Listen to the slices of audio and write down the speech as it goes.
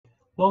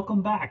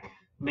Welcome back.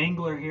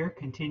 Mangler here,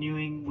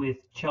 continuing with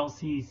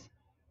Chelsea's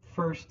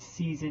first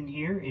season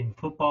here in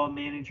Football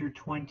Manager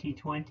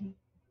 2020.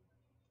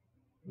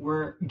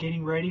 We're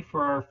getting ready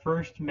for our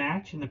first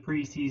match in the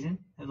preseason.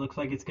 It looks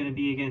like it's going to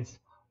be against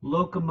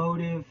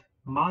Lokomotiv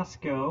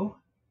Moscow.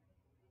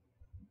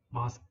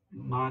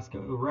 Moscow,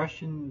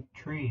 Russian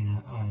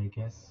train, I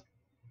guess.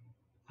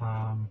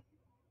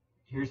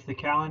 Here's the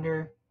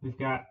calendar. We've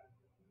got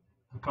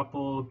a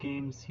couple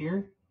games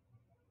here.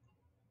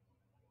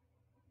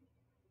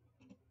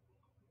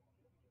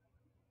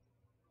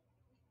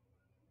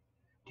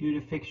 Due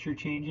to fixture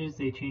changes,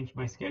 they changed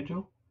my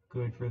schedule.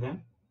 Good for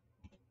them.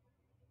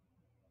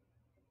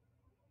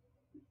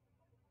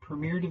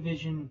 Premier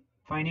Division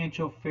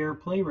Financial Fair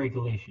Play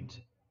Regulations.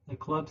 The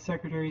club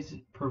secretaries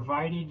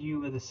provided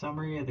you with a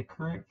summary of the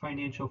current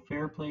financial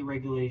fair play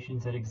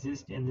regulations that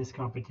exist in this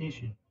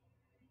competition.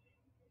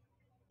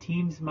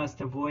 Teams must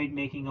avoid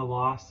making a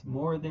loss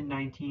more than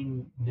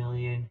 19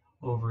 million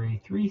over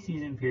a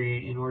 3-season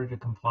period in order to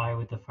comply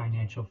with the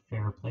financial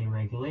fair play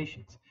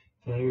regulations.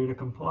 Failure to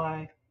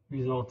comply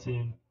results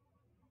in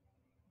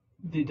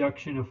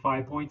deduction of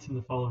 5 points in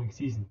the following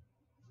season.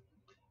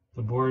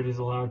 The board is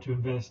allowed to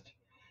invest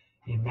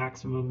a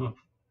maximum of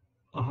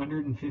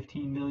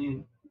 115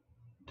 million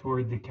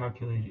toward the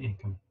calculated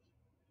income.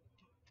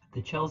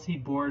 The Chelsea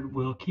board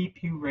will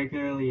keep you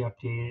regularly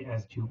updated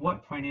as to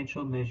what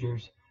financial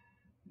measures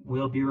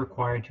will be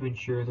required to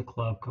ensure the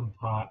club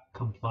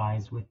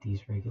complies with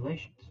these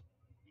regulations.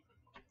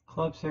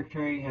 Club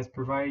Secretary has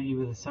provided you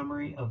with a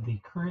summary of the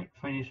current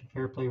financial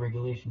fair play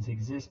regulations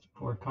exist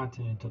for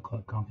continental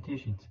club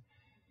competitions.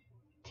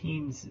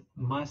 Teams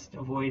must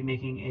avoid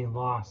making a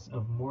loss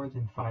of more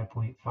than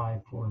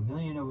 5.54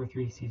 million over a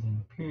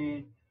 3-season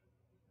period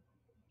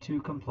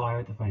to comply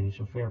with the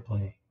financial fair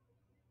play.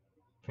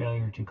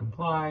 Failure to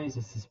comply is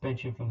a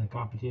suspension from the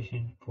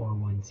competition for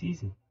 1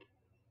 season.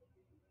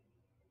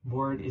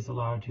 Board is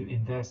allowed to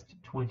invest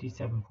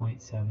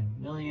 27.7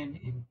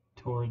 million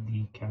toward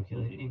the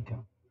calculated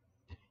income.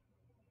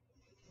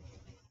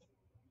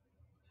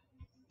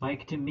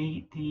 Like to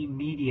meet the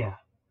media.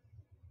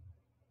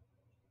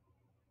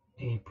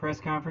 A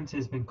press conference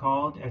has been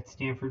called at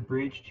Stamford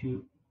Bridge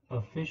to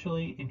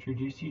officially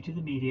introduce you to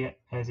the media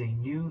as a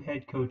new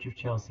head coach of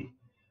Chelsea.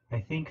 I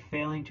think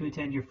failing to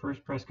attend your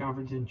first press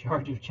conference in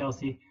charge of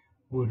Chelsea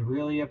would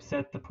really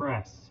upset the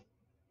press.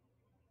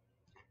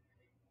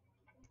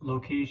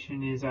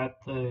 Location is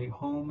at the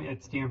home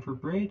at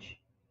Stamford Bridge.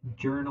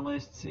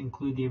 Journalists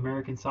include the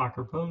American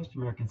Soccer Post,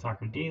 American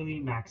Soccer Daily,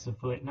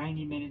 Maxafoot,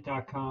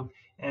 90minute.com,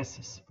 S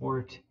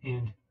Sport,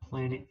 and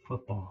Planet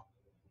Football.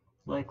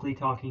 Likely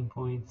talking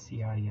points,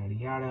 yada yada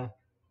yada.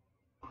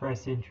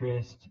 Press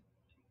interest.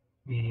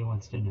 Media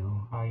wants to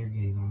know how you're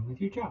getting on with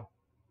your job.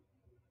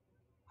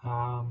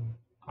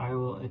 I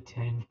will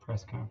attend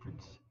press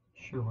conference.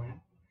 Sure, why not?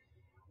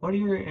 What are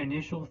your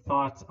initial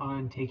thoughts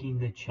on taking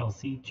the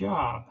Chelsea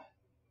job?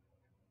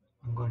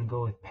 I'm going to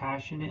go with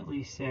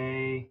passionately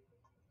say,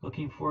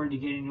 looking forward to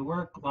getting to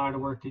work, a lot of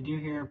work to do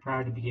here,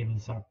 proud to be given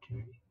this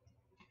opportunity.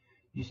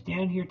 You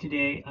stand here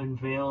today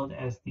unveiled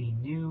as the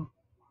new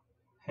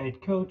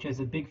head coach, as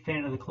a big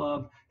fan of the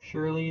club.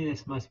 Surely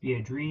this must be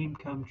a dream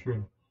come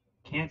true.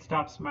 Can't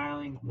stop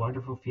smiling,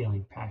 wonderful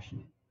feeling,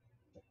 passionate.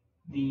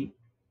 The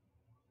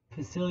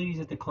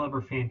facilities at the club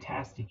are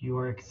fantastic.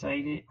 Are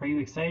you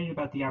excited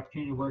about the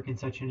opportunity to work in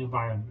such an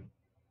environment?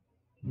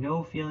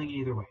 No feeling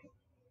either way.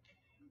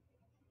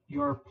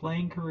 Your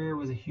playing career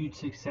was a huge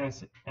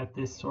success at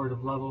this sort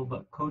of level,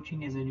 but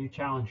coaching is a new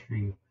challenge for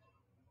you.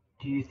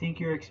 Do you think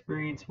your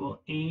experience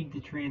will aid the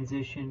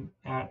transition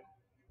at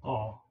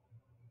all?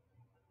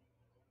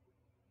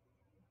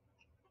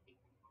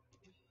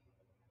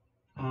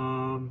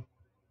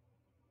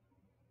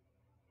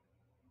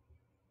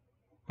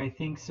 I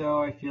think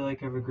so. I feel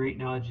like I have a great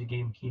knowledge of the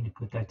game, keen to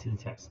put that to the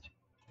test.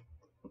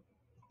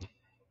 It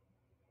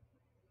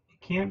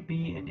can't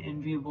be an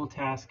enviable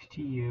task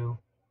to you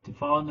to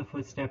follow in the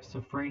footsteps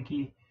of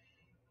Frankie,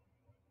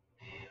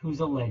 who's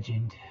a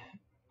legend.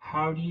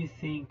 How do you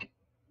think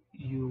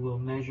you will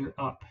measure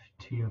up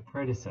to your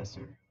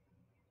predecessor?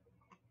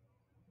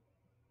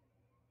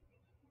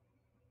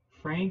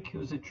 Frank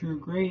was a true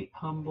great,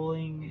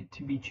 humbling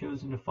to be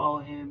chosen to follow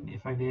him.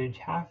 If I manage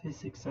half his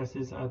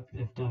successes, I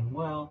have done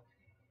well.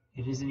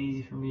 It isn't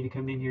easy for me to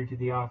come in here to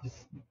the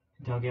office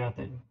dugout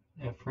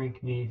that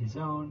Frank made his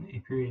own. A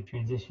period of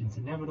transition is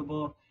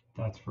inevitable.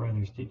 That's for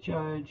others to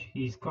judge.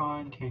 He's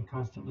gone. Can't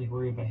constantly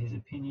worry about his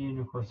opinion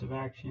or course of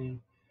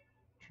action.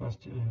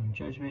 Trust and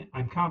judgment.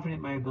 I'm confident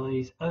in my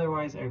abilities.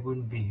 Otherwise, I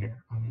wouldn't be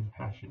here. I'm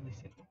impassionately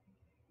saying.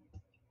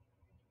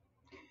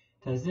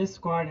 Does this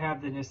squad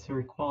have the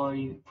necessary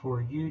quality for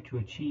you to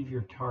achieve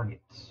your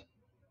targets?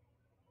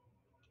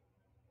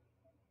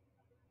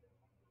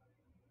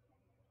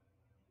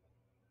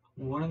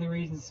 One of the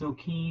reasons so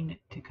keen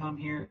to come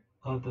here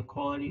of the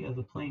quality of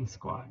the playing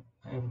squad.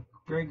 I have a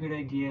very good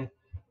idea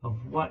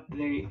of what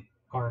they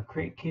are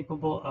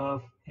capable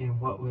of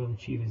and what we'll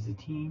achieve as a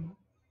team.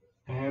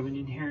 I have an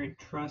inherent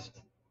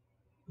trust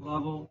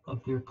level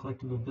of their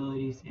collective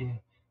abilities and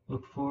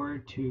look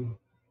forward to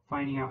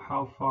finding out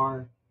how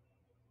far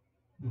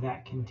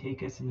that can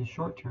take us in the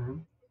short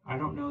term. I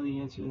don't know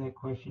the answer to that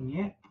question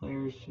yet.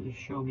 Players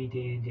show me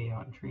day in, day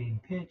out in training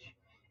pitch.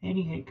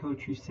 Any head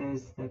coach who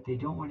says that they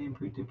don't want to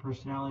improve their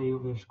personality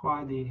over their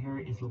squad they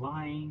inherit is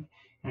lying,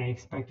 and I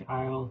expect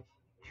I'll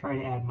try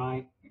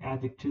to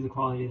add to the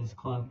quality of this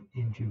club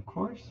in due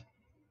course.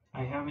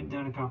 I haven't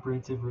done a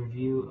comprehensive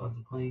review of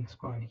the playing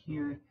squad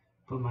here,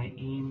 but my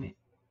aim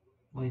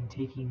when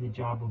taking the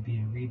job will be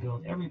to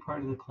rebuild every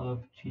part of the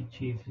club to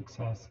achieve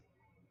success,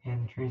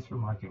 and the transfer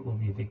market will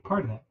be a big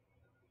part of that.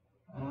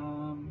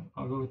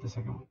 I'll go with the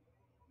second one.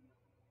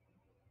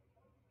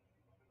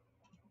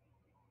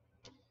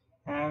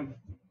 Have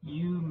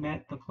you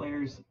met the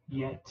players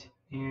yet?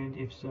 And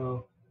if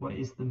so, what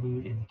is the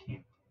mood in the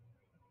camp?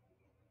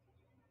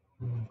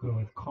 We'll go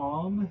with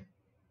calm.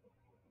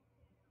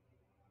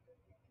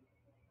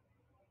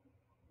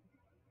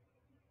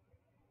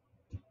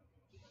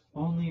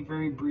 Only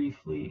very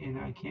briefly, and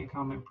I can't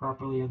comment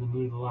properly on the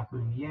mood of the locker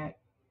room yet.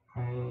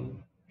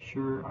 I'm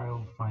sure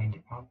I'll find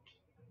out.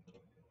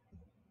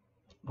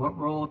 What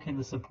role can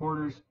the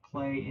supporters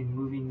play in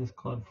moving this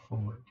club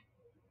forward?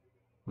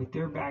 With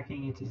their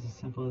backing, it's as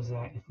simple as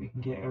that. If we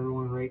can get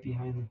everyone right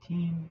behind the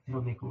team,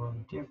 it'll make a world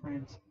of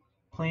difference.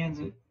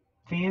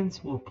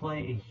 Fans will play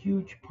a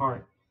huge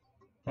part.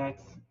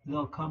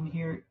 They'll come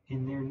here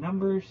in their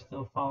numbers.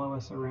 They'll follow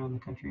us around the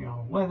country in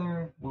all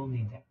weather. We'll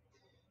need that.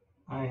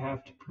 I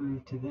have to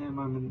prove to them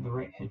I'm the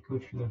right head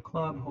coach for their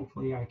club.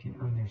 Hopefully I can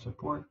earn their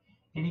support.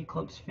 Any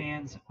club's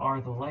fans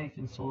are the life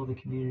and soul of the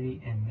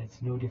community, and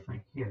it's no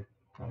different here.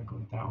 Gotta go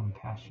with that one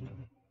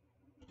passionately.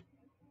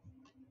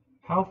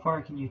 How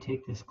far can you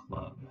take this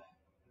club?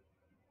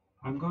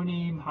 I'm going to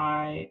aim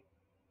high.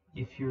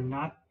 If you're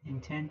not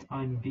intent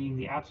on being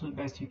the absolute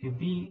best you can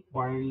be,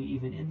 why are you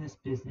even in this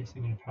business?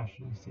 I'm going to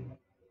passionately say that.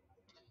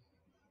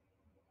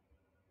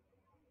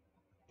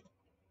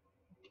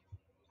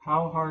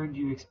 How hard do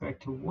you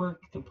expect to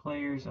work the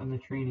players on the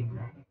training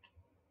ground?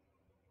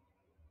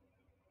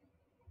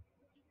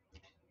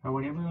 I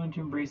want everyone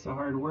to embrace the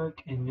hard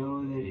work and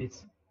know that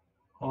it's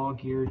all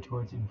geared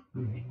towards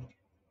improving.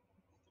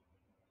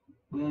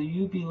 Will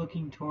you be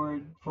looking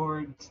toward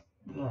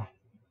the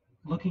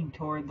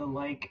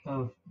like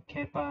of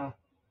Kepa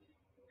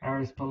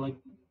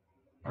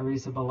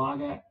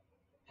Arrizabalaga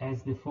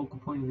as the focal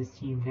point of this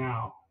team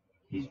now?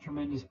 He's a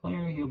tremendous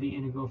player. He'll be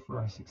integral for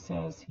our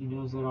success. He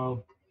knows that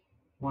I'll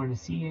want to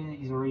see it.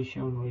 He's already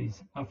shown what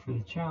he's up for the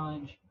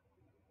challenge.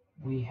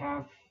 We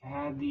have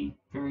had the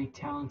very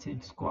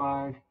talented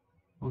squad.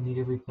 We'll need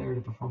every player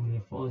to perform to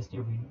their fullest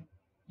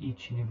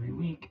each and every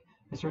week.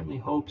 I certainly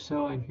hope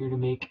so. I'm here to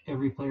make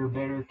every player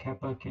better.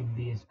 Kepa can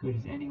be as good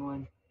as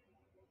anyone.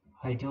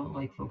 I don't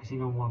like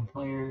focusing on one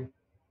player.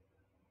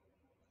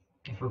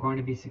 If we're going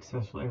to be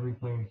successful, every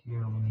player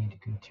here will need to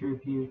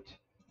contribute.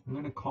 I'm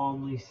going to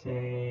calmly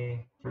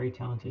say very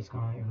talented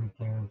squad, every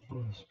player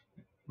fullest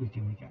week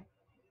in, week out.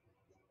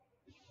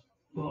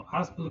 Will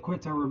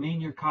Azpilicueta remain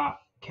your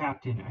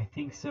captain? I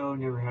think so.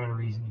 Never had a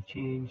reason to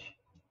change.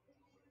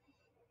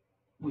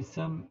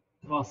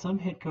 While some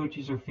head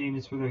coaches are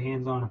famous for their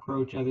hands-on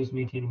approach, others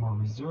maintain a more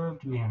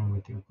reserved manner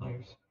with their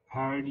players.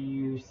 How do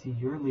you see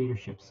your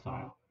leadership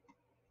style?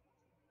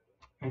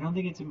 I don't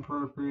think it's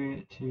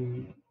appropriate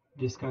to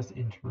discuss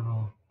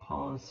internal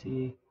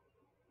policy.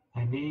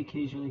 I may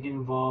occasionally get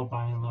involved.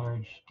 By and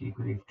large,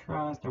 degree of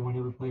trust. I want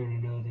every player to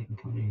know they can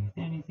come to me with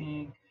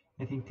anything.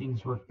 I think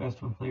things work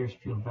best when players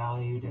feel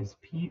valued as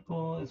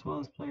people as well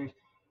as players.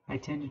 I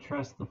tend to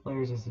trust the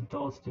players as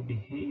adults to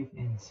behave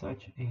in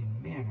such a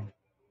manner.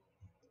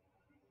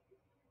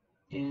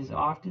 It is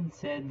often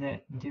said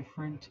that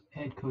different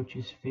head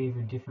coaches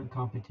favor different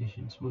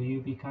competitions. Will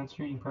you be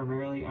concentrating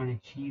primarily on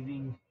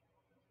achieving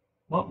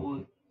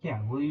will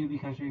you be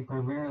concentrating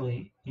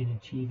primarily in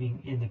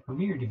achieving in the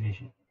Premier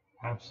Division?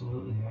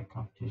 Absolutely, that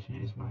competition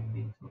is my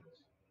main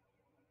focus.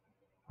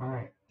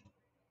 Alright,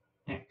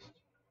 next.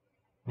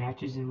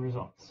 Matches and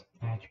results.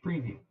 Match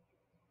preview.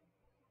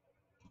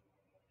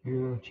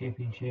 Euro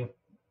Championship.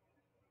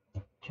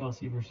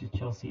 Chelsea versus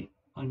Chelsea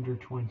under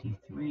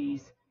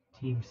 23s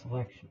team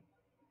selection.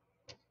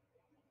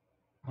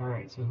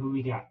 Alright, so who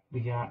we got? We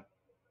got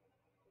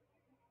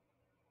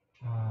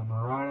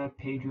Morata,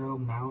 Pedro,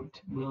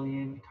 Mount,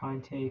 Willian,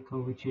 Conte,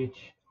 Kovacic,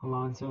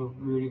 Alonso,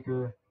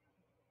 Rudiger,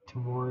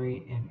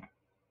 Tomori, and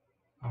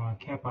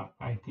Kepa.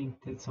 I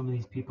think that some of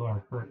these people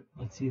are hurt.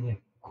 Let's see the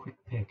quick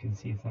pick and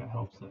see if that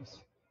helps us.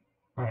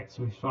 Alright,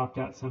 so we've swapped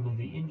out some of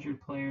the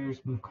injured players,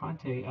 moved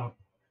Conte up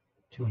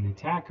to an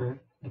attacker.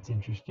 That's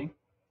interesting.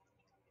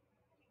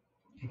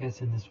 I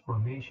guess in this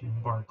formation,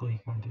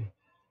 Barkley, Conte.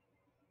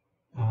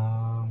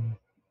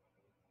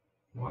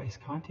 Why is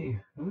Conte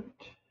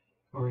hurt?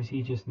 Or is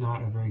he just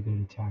not a very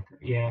good attacker?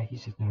 Yeah,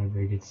 he's just not a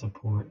very good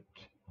support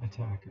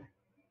attacker.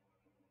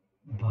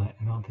 But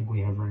I don't think we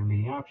have very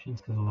many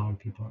options because a lot of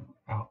people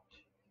are out.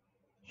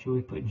 Should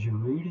we put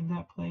Giroud in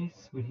that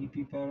place? Would he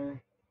be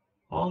better?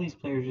 All these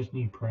players just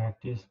need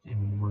practice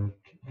and work.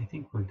 I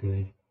think we're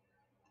good.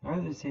 There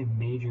are the same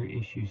major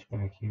issues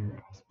back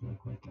here,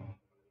 Azpilicueta.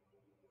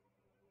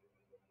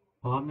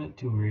 Well, I'm not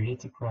too worried.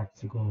 It's a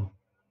practical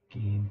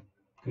game.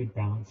 Good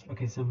balance.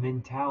 Okay, so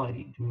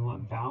mentality. Do we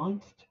want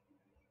balanced,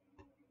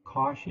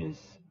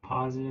 cautious,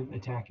 positive,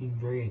 attacking,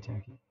 very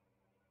attacking?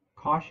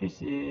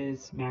 Cautious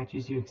is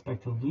matches you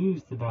expect to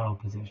lose the battle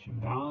possession.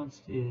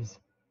 Balanced is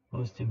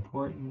most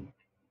important.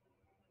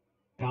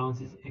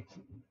 Balance is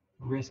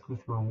risk with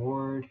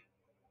reward.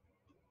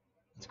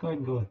 Let's go ahead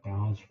and go with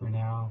balanced for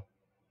now.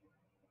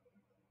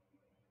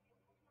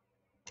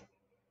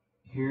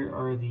 Here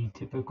are the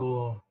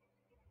typical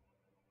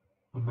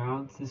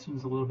amounts. This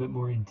one's a little bit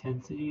more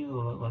intensity, a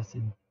little bit less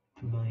in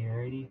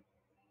familiarity.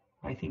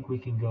 I think we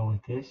can go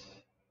with this.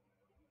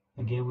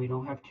 Again, we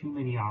don't have too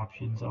many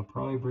options. I'll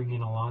probably bring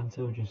in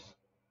Alonso just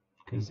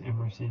because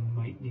Emerson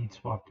might need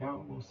swapped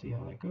out. We'll see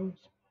how that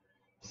goes.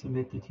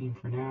 Submit the team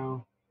for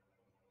now.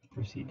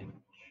 Proceed to match.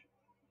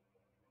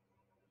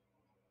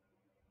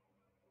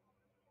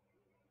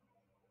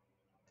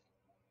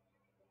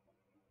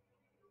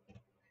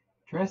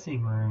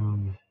 Dressing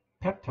room.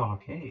 Pep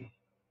talk. Hey.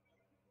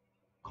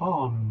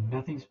 Calm.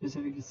 Nothing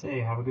specific to say.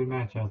 Have a good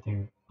match out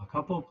there. A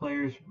couple of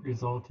players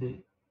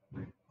reacted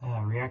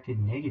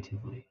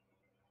negatively.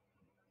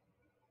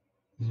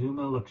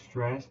 Zuma looked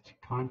stressed.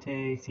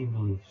 Conte seemed to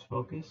lose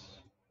focus.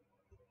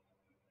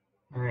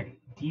 Alright,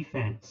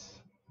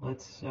 defense.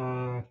 Let's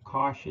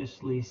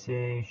cautiously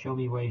say, show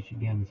me why you should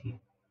be on the team.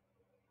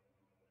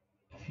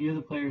 A few of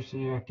the players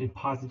reacted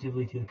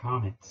positively to the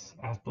comments.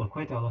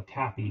 Azpilicueta looked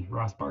happy.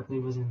 Ross Barkley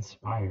was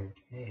inspired.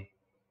 Hey,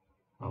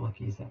 how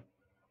lucky is that?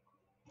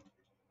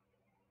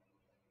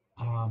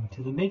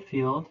 To the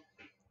midfield,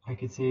 I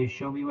could say,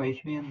 show me why you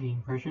should be on the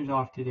team. Pressure's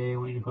off today. I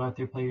want you to go out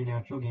there, play your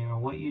natural game. I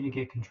want you to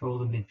get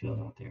control of the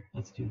midfield out there.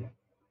 Let's do that.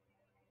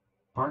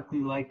 Barkley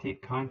liked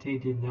it. Conte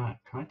did not.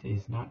 Conte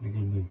is not in a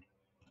good mood.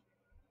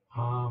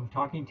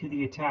 Talking to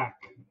the attack.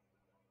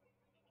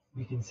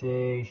 We can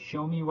say,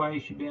 show me why you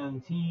should be on the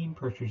team.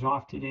 Pressure's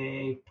off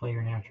today. Play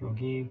your natural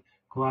game.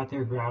 Go out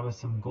there, grab us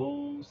some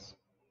goals.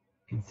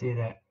 You can say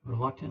that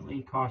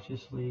reluctantly,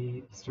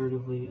 cautiously,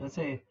 assertively. Let's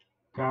say,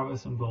 grab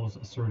us some goals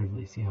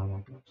assertively. See how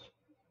that goes.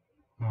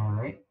 All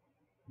right.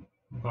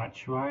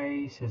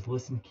 Batshuayi says,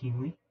 listen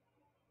keenly.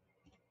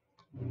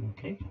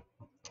 Okay.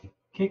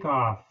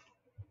 Kickoff.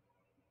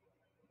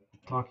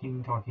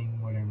 Talking,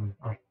 whatever.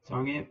 All right. So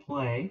I'm going to hit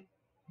play.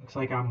 Looks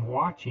like I'm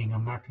watching.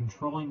 I'm not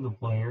controlling the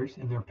players,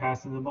 and they're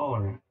passing the ball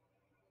around.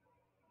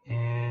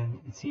 And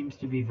it seems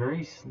to be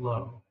very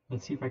slow.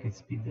 Let's see if I can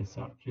speed this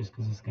up, just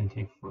because it's going to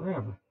take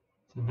forever.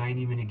 It's a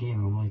 90-minute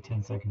game. I'm only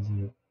 10 seconds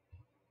into it.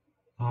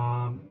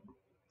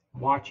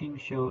 Watching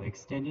show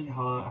extended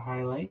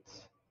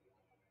highlights.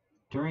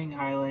 During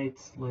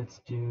highlights, let's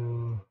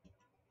do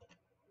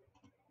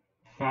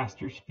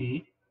faster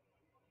speed.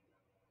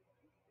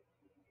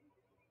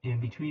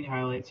 And between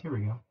highlights, here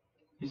we go.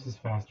 This is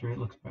faster. It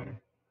looks better.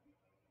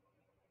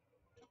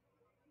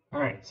 All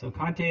right, so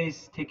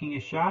Conte's taking a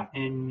shot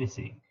and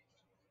missing.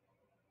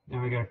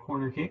 Now we got a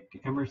corner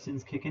kick.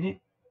 Emerson's kicking it,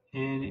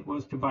 and it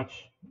was to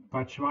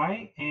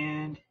Batshuayi,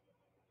 and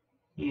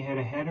he had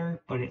a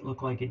header, but it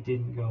looked like it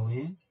didn't go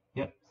in.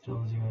 Yep, still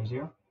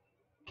 0-0.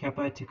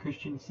 Kepa to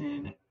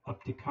Christensen,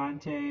 up to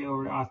Conte,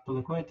 over to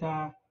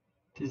Azpilicueta.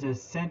 Tiza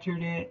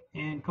centered it,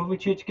 and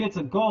Kovacic gets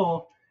a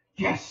goal.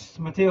 Yes,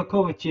 Mateo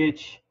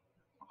Kovacic.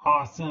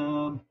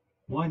 Awesome.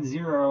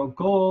 1-0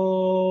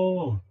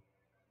 goal.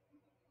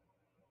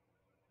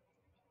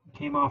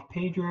 Came off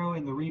Pedro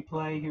in the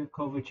replay. Here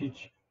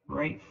Kovacic,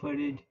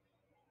 right-footed,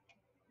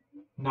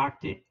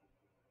 knocked it,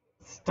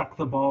 stuck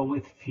the ball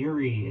with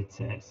fury, it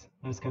says.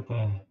 Let's got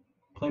the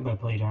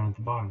play-by-play down at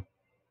the bottom.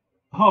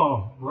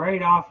 Oh,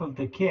 right off of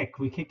the kick.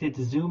 We kicked it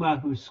to Zuma,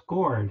 who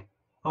scored.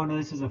 Oh, no,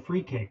 this is a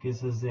free kick.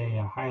 This is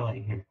a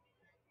highlight here.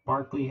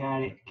 Barkley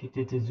had it, kicked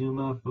it to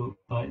Zuma,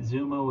 but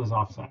Zuma was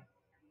offside.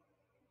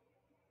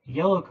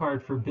 Yellow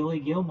card for Billy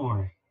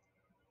Gilmore.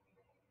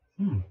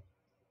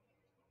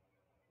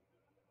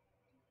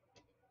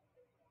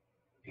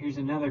 Here's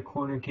another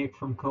corner kick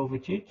from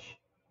Kovacic.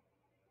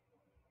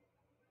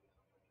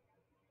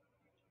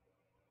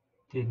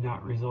 Did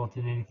not result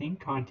in anything.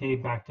 Conte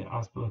back to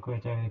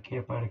Azpilicueta,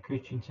 Kepa to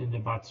Christensen to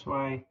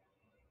Batshuayi.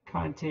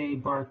 Conte,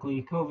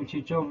 Barkley,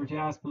 Kovacic over to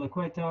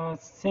Azpilicueta,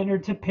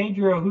 centered to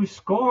Pedro, who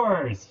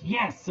scores!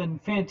 Yes, a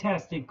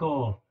fantastic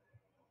goal.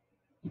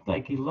 Looked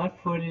like he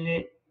left-footed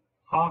it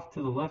off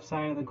to the left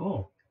side of the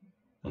goal.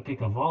 Looked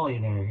like a volley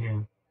there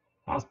here.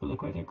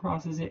 Azpilicueta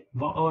crosses it.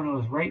 Oh no,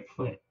 his right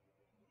foot.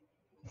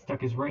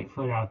 Stuck his right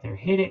foot out there.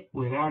 Hit it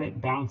without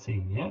it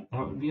bouncing. Yep,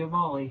 that would be a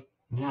volley.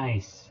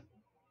 Nice.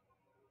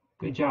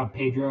 Good job,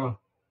 Pedro.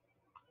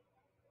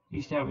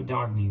 Used to have a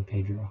dog named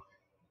Pedro.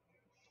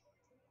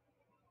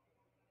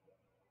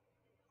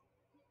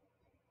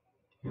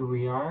 Here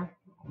we are.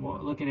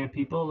 Well, looking at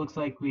people, looks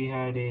like we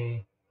had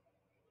a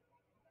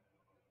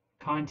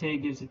Conte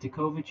gives it to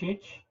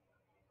Kovacic.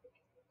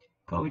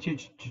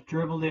 Kovacic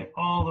dribbled it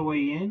all the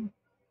way in.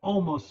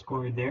 Almost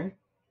scored there.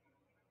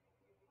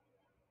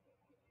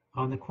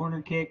 On the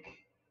corner kick,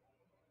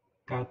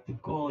 got the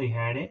goalie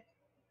had it.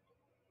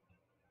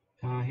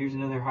 Here's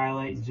another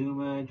highlight.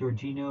 Zuma,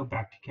 Jorginho,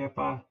 back to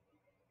Kepa.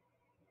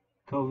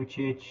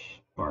 Kovacic,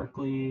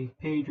 Barkley,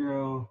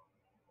 Pedro.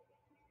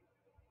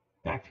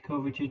 Back to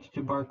Kovacic,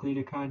 to Barkley,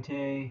 to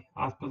Conte.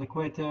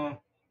 Azpilicueta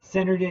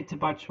centered it to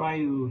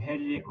Batshuayi, who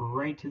headed it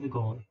right to the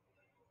goalie.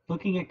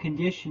 Looking at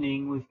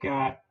conditioning, we've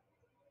got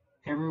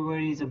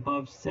everybody's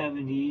above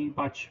 70.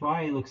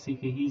 Batshuayi looks like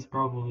he's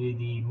probably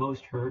the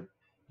most hurt.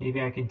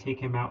 Maybe I can take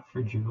him out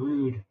for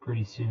Giroud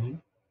pretty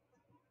soon.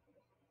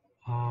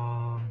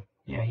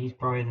 Yeah, he's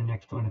probably the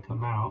next one to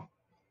come out.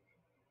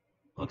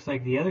 Looks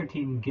like the other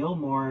team,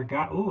 Gilmore,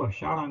 got a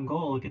shot on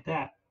goal. Look at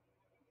that.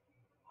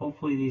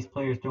 Hopefully these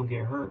players don't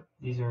get hurt.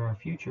 These are our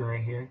future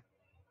right here.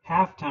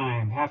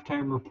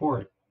 Halftime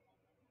report.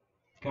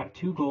 Got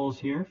 2 goals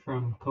here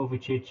from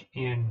Kovacic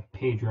and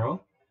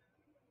Pedro.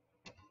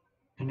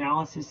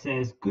 Analysis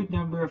says good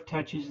number of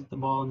touches at the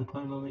ball in the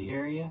penalty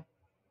area.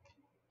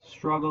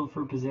 Struggled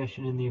for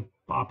possession in the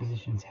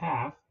opposition's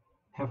half.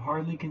 Have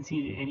hardly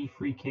conceded any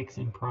free kicks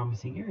in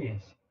promising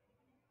areas.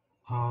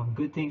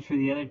 Good things for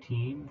the other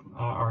team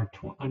are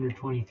under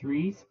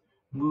 23s.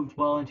 Moved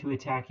well into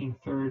attacking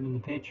third in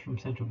the pitch from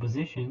central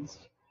positions.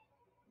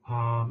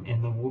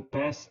 And the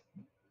best,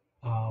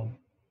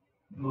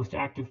 most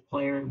active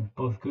player,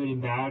 both good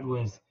and bad,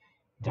 was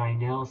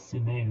Daniel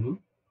Simeu.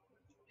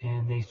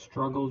 And they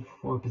struggled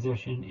for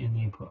possession in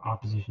the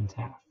opposition's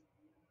half.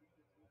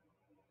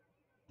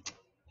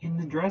 In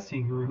the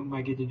dressing room,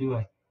 I get to do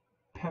a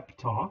pep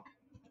talk.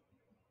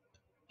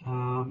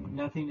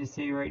 Nothing to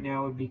say right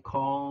now would be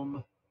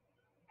calm,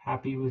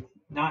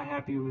 not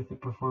happy with the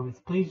performance,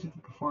 pleased with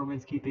the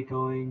performance, keep it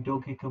going,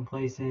 don't get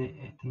complacent,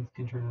 things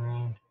can turn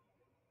around.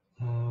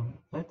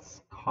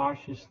 Let's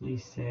cautiously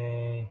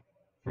say,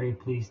 very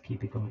pleased,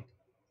 keep it going.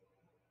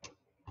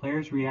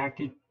 Players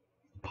reacted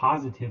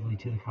positively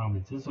to the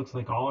comments. This looks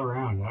like all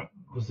around. That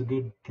was a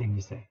good thing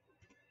to say.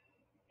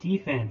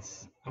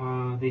 Defense,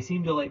 they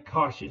seem to like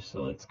cautious,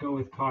 so let's go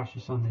with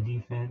cautious on the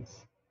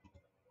defense.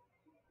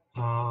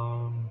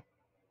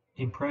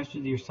 Impressed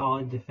with your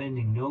solid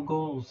defending. No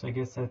goals. I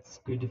guess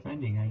that's good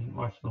defending. I didn't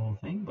watch the whole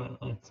thing, but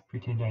let's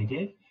pretend I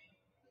did.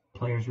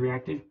 Players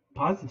reacted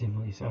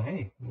positively, so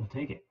hey, we'll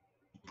take it.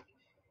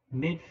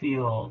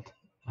 Midfield.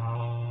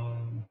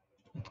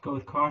 Let's go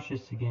with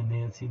cautious again.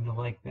 They seem to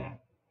like that.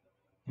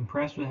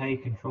 Impressed with how you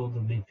controlled the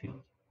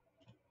midfield.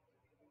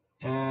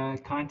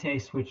 Conte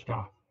switched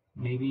off.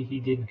 Maybe he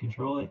didn't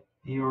control it.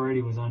 He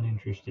already was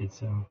uninterested,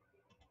 so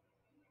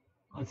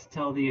let's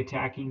tell the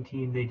attacking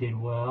team they did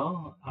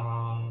well.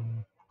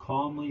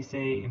 Calmly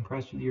say,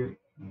 impressed with your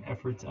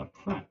efforts up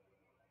front.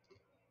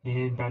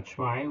 And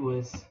Batshuayi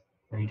was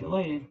very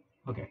delighted.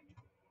 Okay.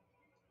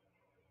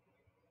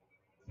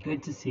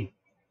 Good to see.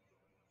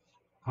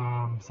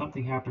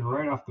 Something happened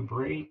right off the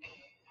break.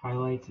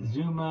 Highlights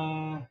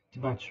Zuma to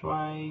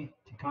Batshuayi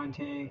to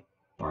Conte.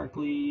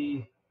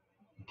 Barkley,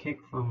 kick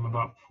from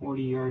about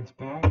 40 yards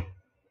back.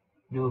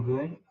 No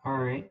good. All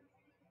right.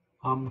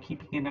 I'm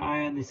keeping an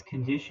eye on this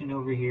condition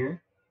over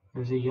here.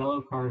 There's a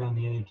yellow card on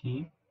the other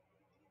team.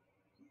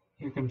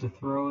 Here comes a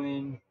throw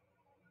in.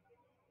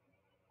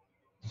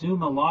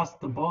 Zuma lost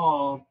the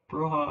ball.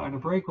 Broha on a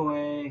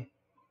breakaway.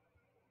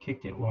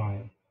 Kicked it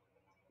wide.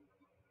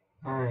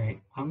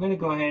 Alright, I'm going to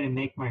go ahead and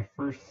make my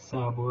first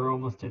sub. We're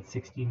almost at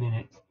 60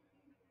 minutes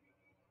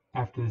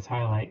after this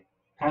highlight.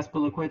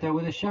 Azpilicueta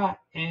with a shot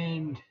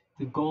and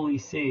the goalie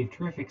save.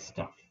 Terrific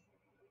stuff.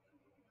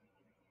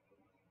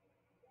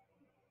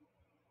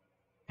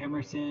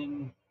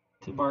 Emerson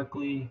to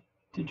Barkley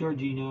to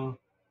Jorginho.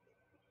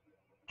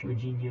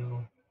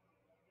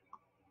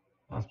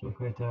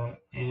 Azpilicueta,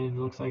 and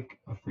looks like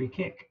a free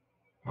kick.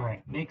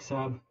 Alright, make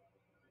sub.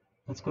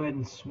 Let's go ahead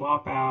and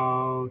swap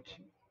out.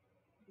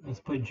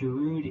 Let's put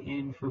Giroud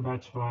in for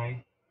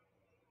Batshuayi.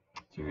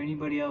 Is there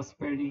anybody else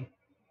ready?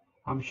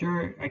 I'm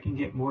sure I can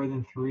get more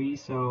than 3,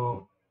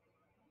 so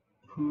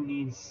who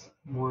needs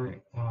more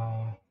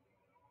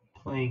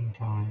playing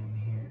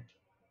time here?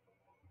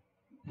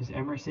 Does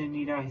Emerson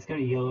need out? He's got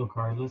a yellow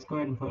card. Let's go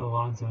ahead and put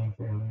Alonso in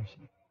for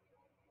Emerson.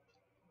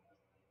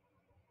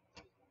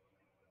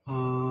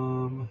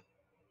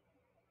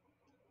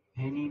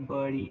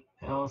 Anybody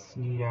else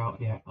need out?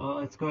 Yeah.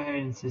 Let's go ahead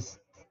and just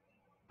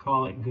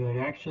call it good.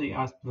 Actually,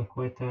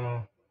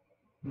 Azpilicueta.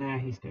 Nah,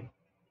 he's good.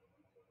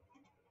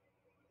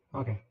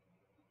 Okay.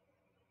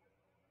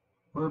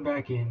 We're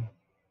back in.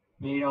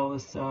 Made all the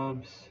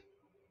subs.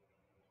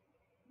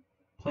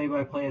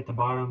 Play-by-play at the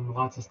bottom.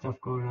 Lots of stuff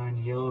going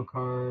on. Yellow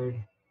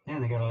card.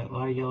 Man, they got a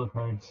lot of yellow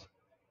cards.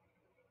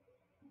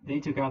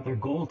 They took out their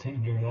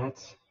goaltender.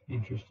 That's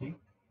interesting.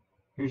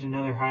 Here's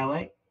another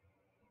highlight.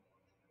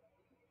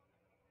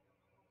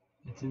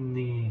 It's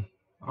in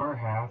our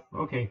half.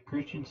 Okay,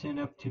 Christensen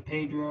up to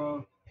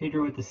Pedro.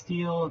 Pedro with the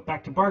steal.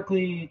 Back to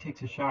Barkley.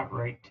 Takes a shot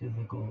right to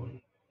the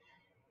goalie.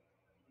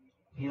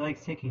 He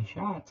likes taking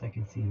shots. I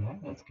can see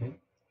that. That's good.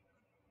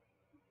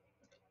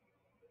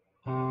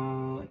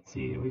 Let's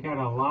see. We got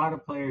a lot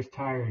of players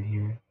tired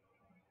here.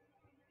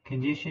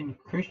 Condition.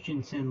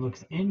 Christensen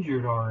looks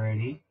injured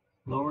already.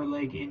 Lower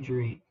leg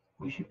injury.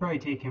 We should probably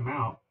take him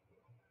out.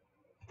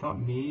 I thought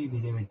maybe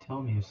they would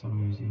tell me if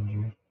somebody was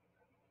injured.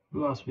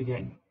 Who else we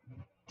got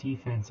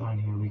defense on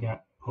here? We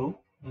got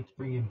Pope? Let's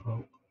bring in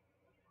Pope.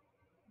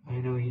 I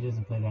know he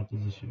doesn't play that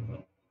position,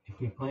 but if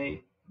we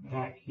play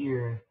that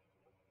here,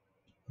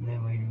 and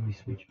then we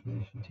switch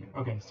positions here.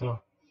 Okay, so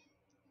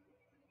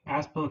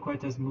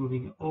Azpilicueta's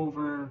moving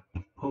over.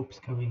 Pope's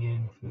coming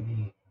in for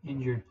the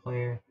injured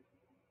player.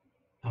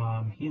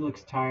 He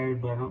looks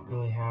tired, but I don't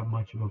really have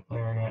much of a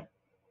player. I got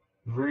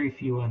very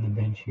few on the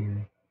bench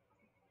here.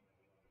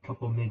 A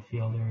couple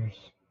midfielders.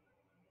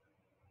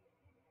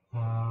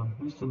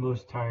 Who's the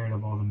most tired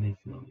of all the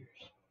midfielders?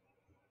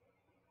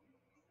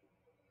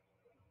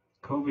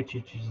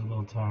 Kovacic is a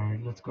little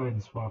tired. Let's go ahead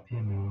and swap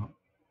him out.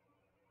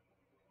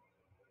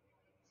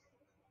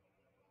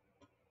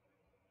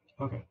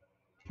 Okay,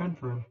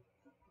 confirm.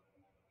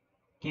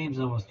 Game's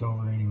almost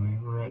over anyway.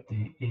 We're at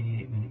the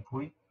 88-minute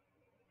point.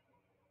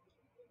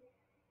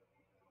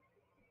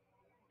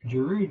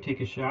 Giroud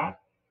take a shot,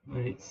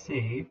 but it's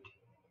saved.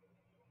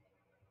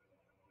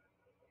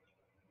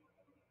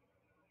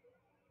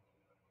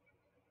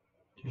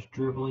 Just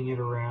dribbling it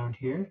around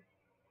here.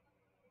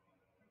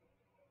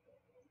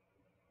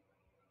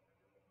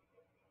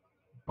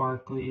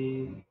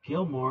 Barkley,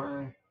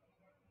 Gilmore,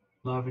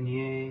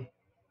 Lavinier.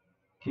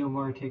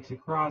 Gilmore takes a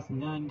cross,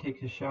 Nunn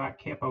takes a shot,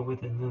 Kepa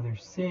with another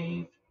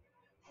save.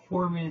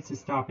 4 minutes of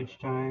stoppage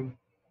time.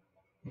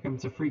 Here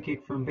comes a free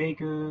kick from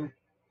Baker.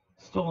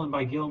 Stolen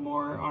by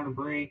Gilmore on a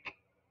break.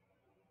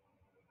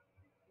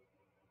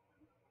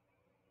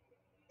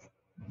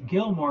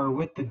 Gilmore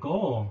with the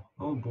goal.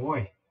 Oh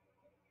boy.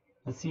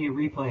 Let's see a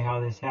replay how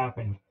this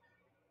happened.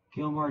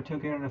 Gilmore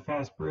took it on a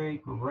fast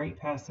break, right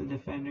past the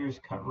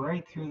defenders, cut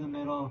right through the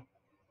middle,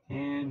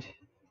 and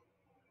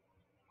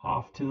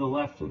off to the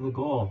left of the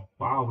goal.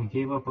 Wow, we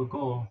gave up a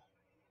goal.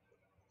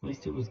 At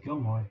least it was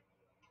Gilmore.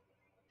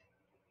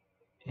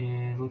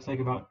 And it looks like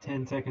about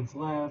 10 seconds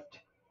left.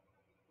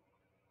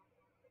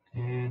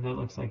 And that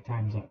looks like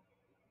time's up.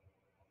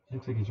 It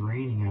looks like it's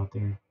raining out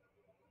there.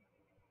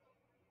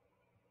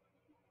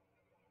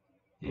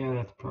 Yeah,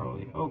 that's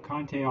probably... Oh,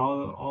 Conte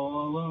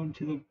all alone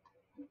to the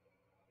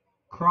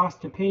cross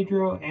to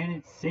Pedro, and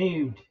it's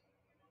saved.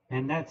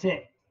 And that's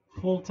it.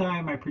 Full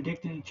time. I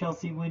predicted a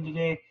Chelsea win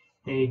today.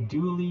 They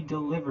duly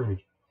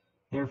delivered.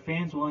 Their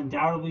fans will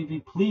undoubtedly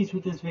be pleased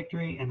with this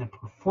victory and the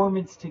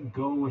performance to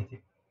go with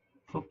it.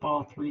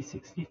 Football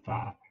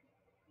 365.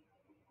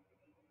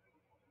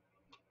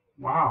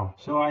 Wow.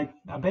 So I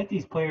bet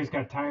these players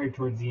got tired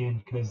towards the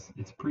end because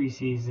it's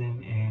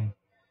preseason and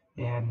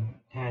they hadn't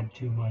had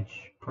too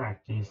much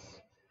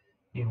practice.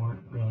 They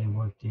weren't really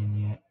worked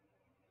in yet.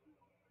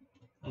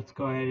 Let's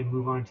go ahead and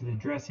move on to the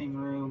dressing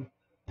room.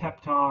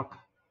 Pep talk.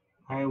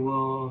 I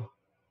will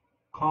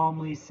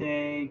calmly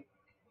say,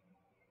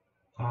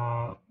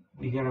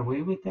 we got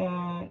away with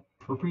that.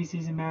 For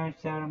preseason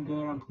match, that I'm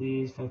good, I'm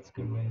pleased. That's a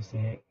good way to say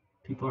it.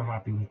 People are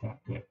happy with that.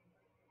 Good.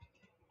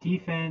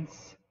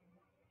 Defense.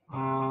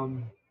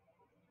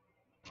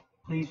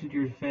 Pleased with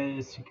your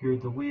defense,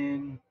 secured the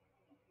win.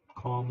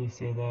 Calmly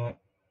say that.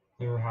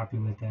 They were happy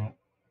with that.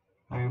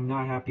 I am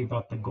not happy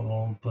about the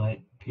goal, but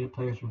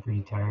players were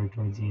pretty tired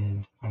towards the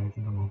end. I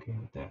think I'm okay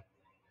with that.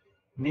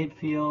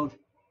 Midfield.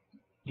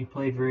 You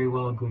played very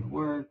well, good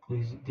work.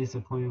 Please,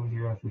 disappointed with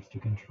your efforts to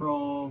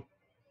control.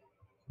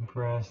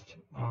 Impressed.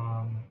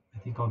 I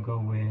think I'll go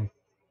with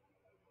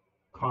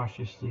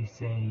cautiously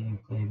say you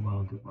played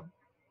well, good work.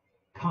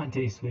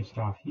 Conte switched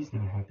off. He's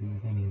not happy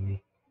with any of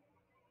me.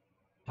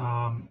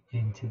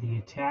 Into the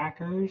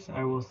attackers,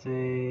 I will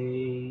say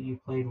you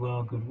played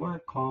well, good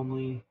work,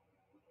 calmly.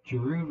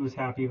 Giroud was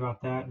happy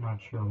about that, not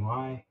sure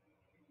why.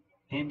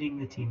 Ending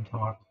the team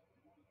talk.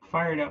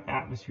 Fired up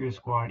atmosphere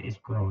squad is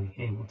growing.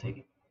 Hey, we'll take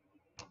it.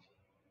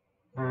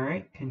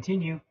 Alright,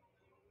 continue.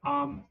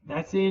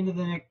 That's the end of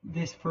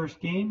this first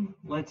game.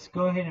 Let's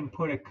go ahead and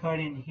put a cut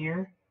in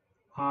here.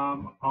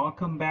 I'll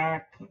come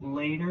back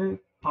later,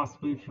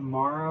 possibly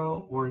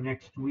tomorrow or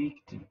next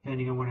week,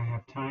 depending on when I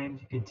have time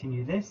to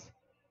continue this.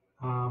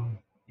 And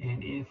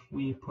if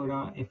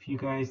you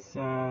guys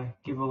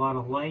give a lot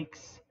of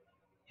likes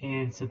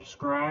and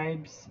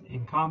subscribes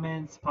and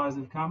comments,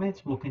 positive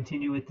comments, we'll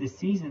continue with this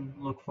season.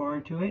 Look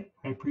forward to it.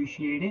 I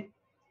appreciate it.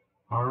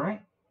 All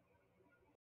right.